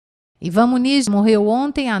Ivan Muniz morreu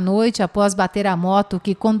ontem à noite após bater a moto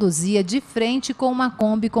que conduzia de frente com uma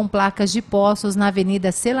Kombi com placas de Poços na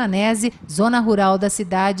avenida Celanese, zona rural da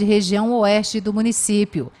cidade, região oeste do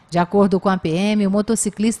município. De acordo com a PM, o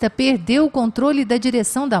motociclista perdeu o controle da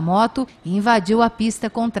direção da moto e invadiu a pista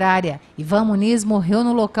contrária. Ivan Muniz morreu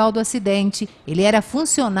no local do acidente. Ele era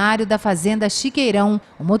funcionário da fazenda Chiqueirão.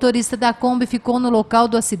 O motorista da Kombi ficou no local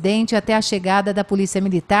do acidente até a chegada da Polícia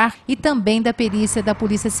Militar e também da perícia da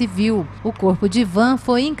Polícia Civil. O corpo de Ivan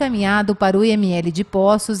foi encaminhado para o IML de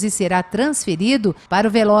Poços e será transferido para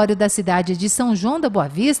o velório da cidade de São João da Boa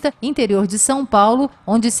Vista, interior de São Paulo,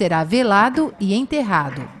 onde será velado e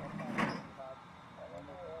enterrado.